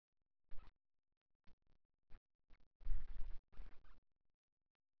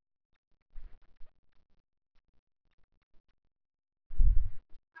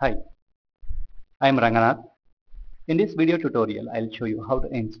Hi, I am Ranganath. In this video tutorial, I'll show you how to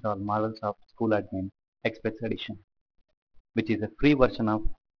install MarvelSoft SchoolAdmin Express Edition, which is a free version of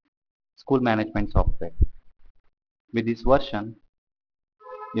school management software. With this version,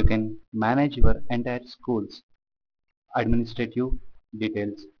 you can manage your entire school's administrative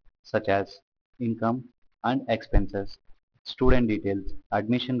details such as income and expenses, student details,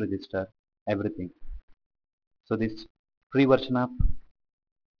 admission register, everything. So this free version of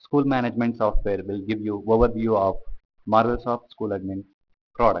school management software will give you overview of MarvelSoft SchoolAdmin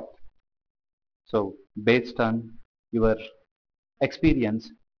product. So based on your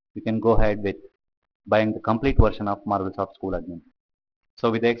experience, you can go ahead with buying the complete version of MarvelSoft SchoolAdmin.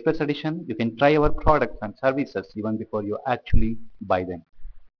 So with the Express Edition, you can try our products and services even before you actually buy them.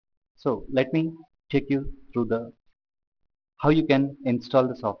 So let me take you through the how you can install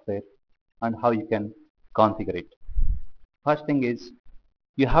the software and how you can configure it. First thing is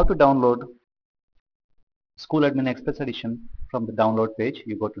you have to download SchoolAdmin Express Edition from the download page.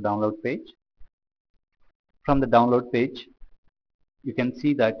 You go to download page. From the download page, you can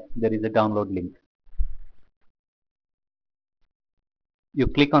see that there is a download link. You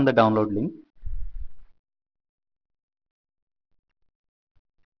click on the download link.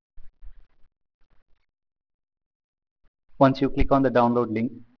 Once you click on the download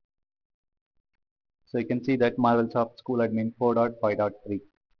link, so you can see that MarvelSoft SchoolAdmin 4.5.3.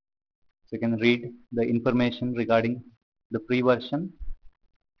 So you can read the information regarding the free version,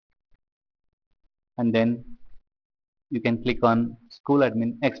 and then you can click on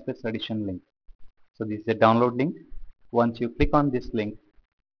SchoolAdmin Express Edition link. So this is the download link. Once you click on this link,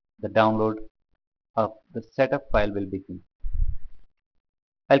 the download of the setup file will begin.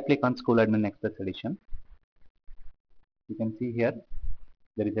 I'll click on SchoolAdmin Express Edition. You can see here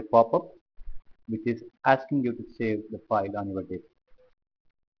there is a pop-up which is asking you to save the file on your disk.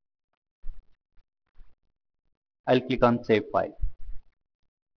 I'll click on save file.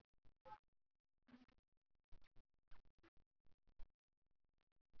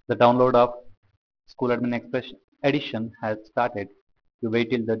 The download of SchoolAdmin Express Edition has started. You wait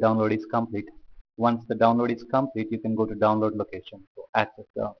till the download is complete. Once the download is complete, you can go to download location to access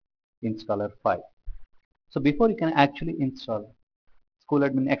the installer file. So before you can actually install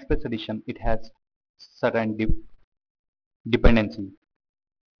SchoolAdmin Express Edition, it has certain dependency.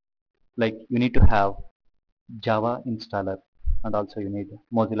 Like you need to have Java installer, and also you need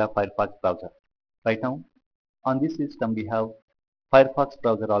Mozilla Firefox browser. Right now on this system we have Firefox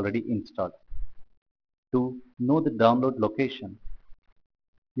browser already installed. To know the download location,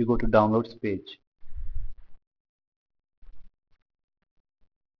 you go to downloads page.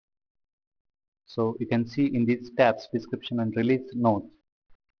 So you can see in these tabs description and release notes.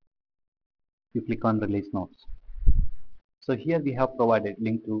 You click on release notes. So here we have provided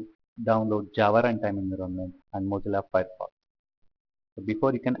link to download Java Runtime environment and Mozilla Firefox. So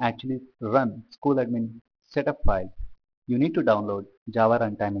before you can actually run SchoolAdmin setup file, you need to download Java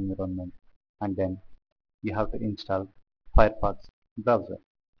Runtime environment, and then you have to install Firefox browser.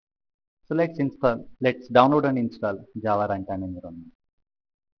 So let's download and install Java Runtime environment.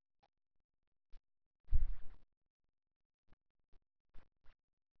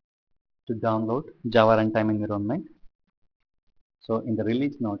 To download Java Runtime environment, so in the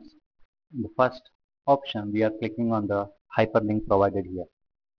release notes, in the first option we are clicking on the hyperlink provided here.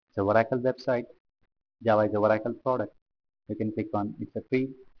 It's a Oracle website. Java is a Oracle product. You can click on, it's a free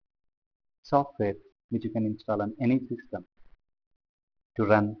software which you can install on any system to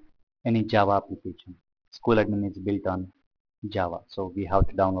run any Java application. SchoolAdmin is built on Java, so we have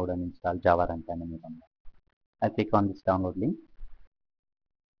to download and install Java Runtime environment. I click on this download link.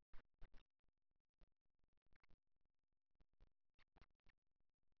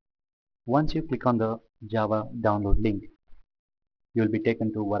 Once you click on the Java download link, you will be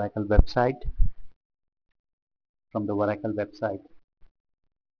taken to Oracle website. From the Oracle website,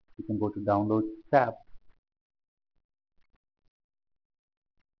 you can go to download tab.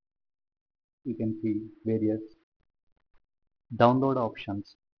 You can see various download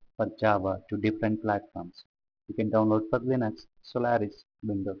options for Java to different platforms. You can download for Linux, Solaris,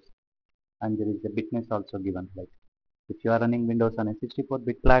 Windows, and there is a bitness also given. Like if you are running Windows on a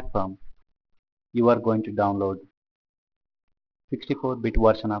 64-bit platform, you are going to download 64-bit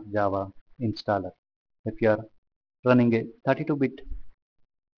version of Java installer. If you are running a 32-bit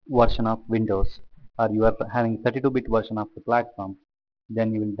version of Windows, or you are having 32-bit version of the platform,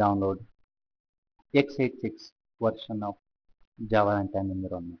 then you will download x86 version of Java Runtime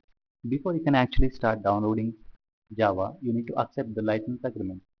environment. Before you can actually start downloading Java, you need to accept the license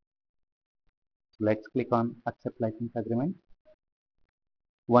agreement. So let's click on accept license agreement.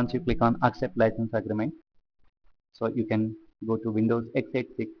 Once you click on accept license agreement, so you can go to Windows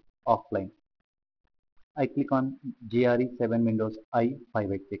x86 offline. I click on GRE7 Windows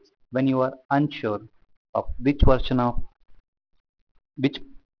i586. When you are unsure of which version of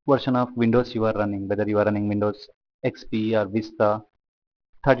Windows you are running, whether you are running Windows XP or Vista,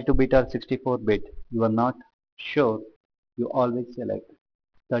 32-bit or 64-bit, you are not sure, you always select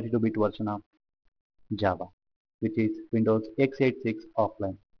 32-bit version of Java, which is Windows x86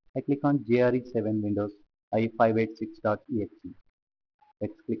 offline. I click on GRE7 Windows i586.exe.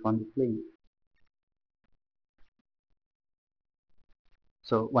 Let's click on this link.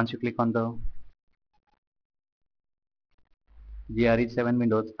 So once you click on the GRE7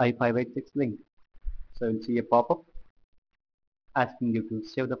 Windows i586 link, so you'll see a pop-up asking you to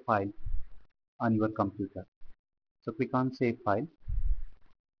save the file on your computer. So click on Save File,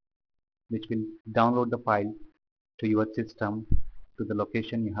 which will download the file to your system to the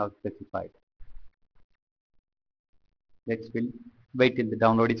location you have specified. We'll wait till the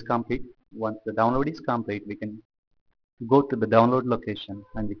download is complete. Once the download is complete, we can go to the download location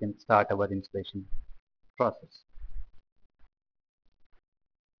and we can start our installation process.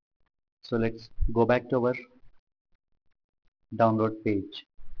 So let's go back to our download page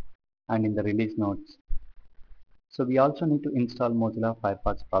and in the release notes. So we also need to install Mozilla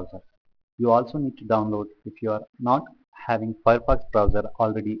Firefox browser. You also need to download, if you are not having Firefox browser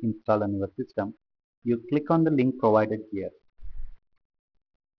already installed on your system, you click on the link provided here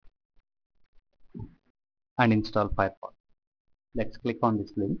and install Firefox. Let's click on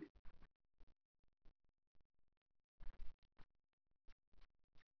this link.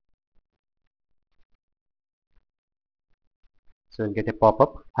 So you'll get a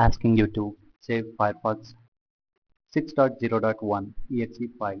pop-up asking you to save Firefox 6.0.1 exe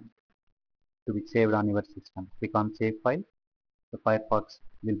file to be saved on your system. Click on Save File. The Firefox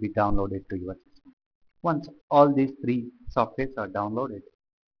will be downloaded to your system. Once all these three softwares are downloaded,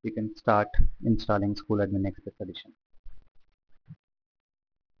 you can start installing SchoolAdmin Express Edition.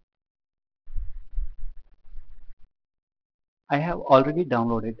 I have already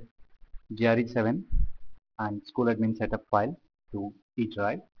downloaded GRE7 and SchoolAdmin setup file to E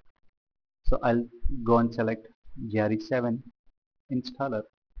drive. So I'll go and select GRE7 installer,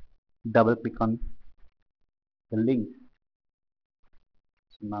 double click on the link.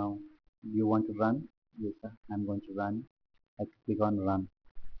 So now you want to run? Yes, I'm going to run. I click on run.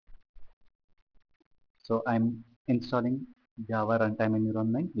 So I'm installing Java Runtime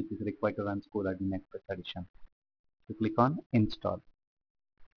environment, which is required to run SchoolAdmin Express Edition. So click on install.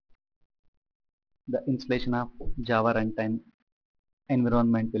 The installation of Java Runtime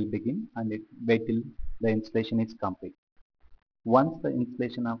environment will begin and wait till the installation is complete. Once the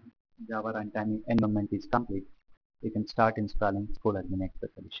installation of Java Runtime environment is complete, you can start installing SchoolAdmin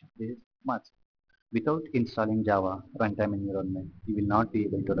Express Edition. This is must. Without installing Java Runtime environment, you will not be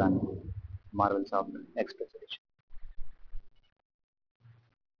able to run MarvelSoft Express Edition.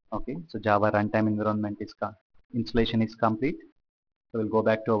 Okay, so Java Runtime environment installation is complete. So we'll go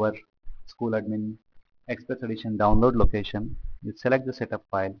back to our SchoolAdmin Express Edition download location. You select the setup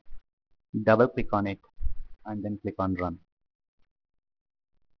file, double click on it, and then click on run.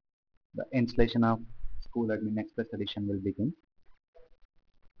 The installation of SchoolAdmin Express Edition will begin.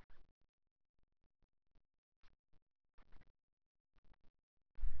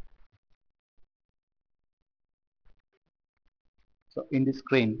 So in this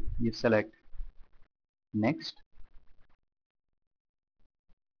screen, you select next,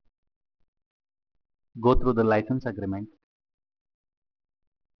 go through the license agreement,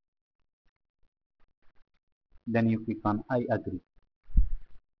 then you click on I agree.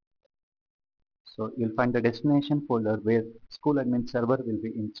 So you'll find the destination folder where SchoolAdmin server will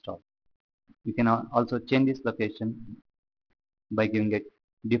be installed. You can also change this location by giving a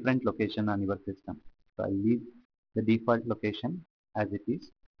different location on your system. So I'll leave the default location as it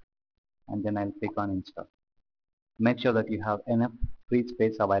is, and then I'll click on install. Make sure that you have enough free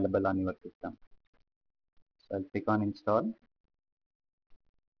space available on your system. So I'll click on install.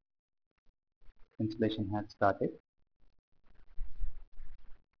 Installation has started.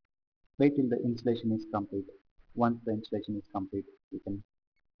 Wait till the installation is complete. Once the installation is complete, you can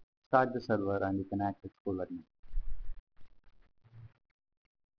start the server and you can access SchoolAdmin.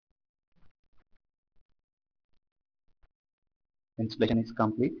 Installation is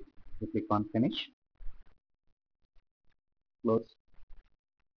complete. You click on finish. Close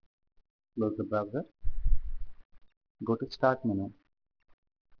the browser. Go to start menu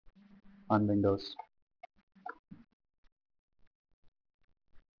on Windows.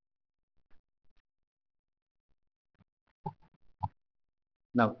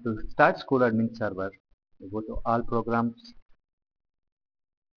 Now to start school admin server, you go to all programs,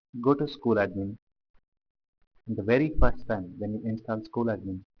 go to school admin. And the very first time when you install school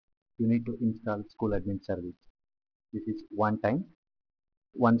admin, you need to install school admin service. This is one time.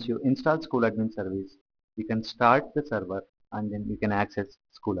 Once you install school admin service, you can start the server and then you can access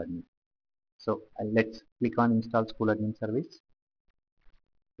school admin. So let's click on install school admin service.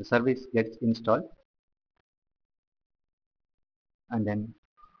 The service gets installed and then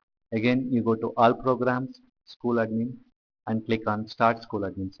again you go to all programs, school admin and click on start school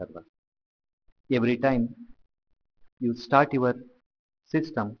admin server. Every time you start your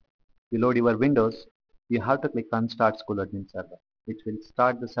system, you load your Windows, you have to click on start school admin server, which will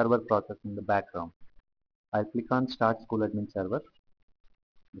start the server process in the background. I'll click on start school admin server.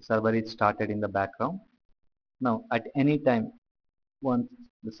 The server is started in the background. Now at any time, once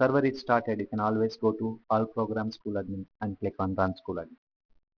the server is started, you can always go to all program school admin and click on run school admin.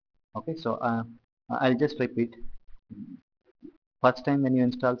 Okay, so I'll just repeat. First time when you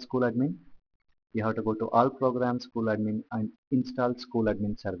install school admin, you have to go to all program school admin and install school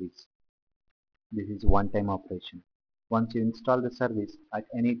admin service. This is one time operation. Once you install the service, at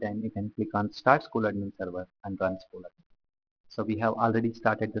any time you can click on start school admin server and run school admin. So we have already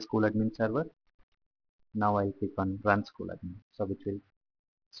started the school admin server. Now I'll click on run school admin. So which will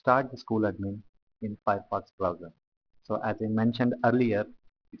start the school admin in Firefox browser. So as I mentioned earlier,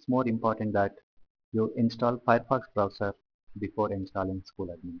 it's more important that you install Firefox browser before installing school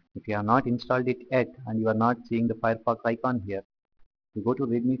admin. If you have not installed it yet and you are not seeing the Firefox icon here, you go to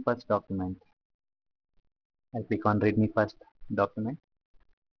readme first document. I'll click on readme first document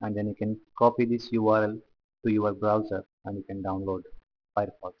and then you can copy this URL to your browser and you can download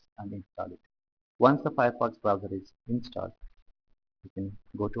Firefox and install it. Once the Firefox browser is installed, you can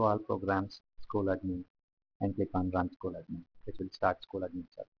go to all programs, school admin and click on run school admin, which will start school admin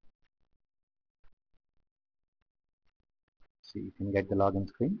server. So you can get the login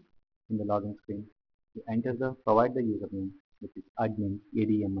screen. In the login screen, you provide the username, which is admin,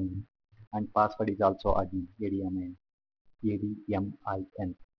 ADMIN, and password is also admin, ADMIN,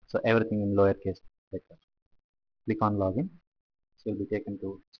 ADMIN. So everything in lowercase letter. Click on login. So you'll be taken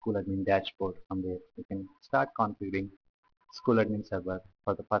to school admin dashboard. From there, you can start configuring school admin server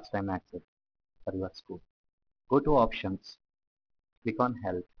for the first time access for your school. Go to options, click on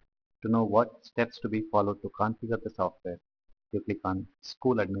help. To know what steps to be followed to configure the software, you click on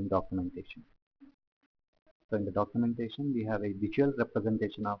school admin documentation. So in the documentation, we have a visual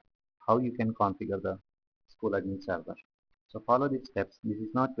representation of how you can configure the school admin server. So follow these steps. This is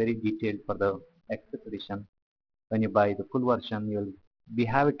not very detailed for the Express Edition. When you buy the full version, we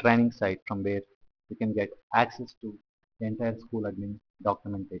have a training site from where you can get access to the entire school admin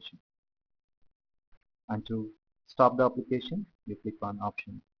documentation. And to stop the application, you click on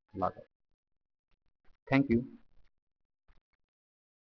option logout. Thank you.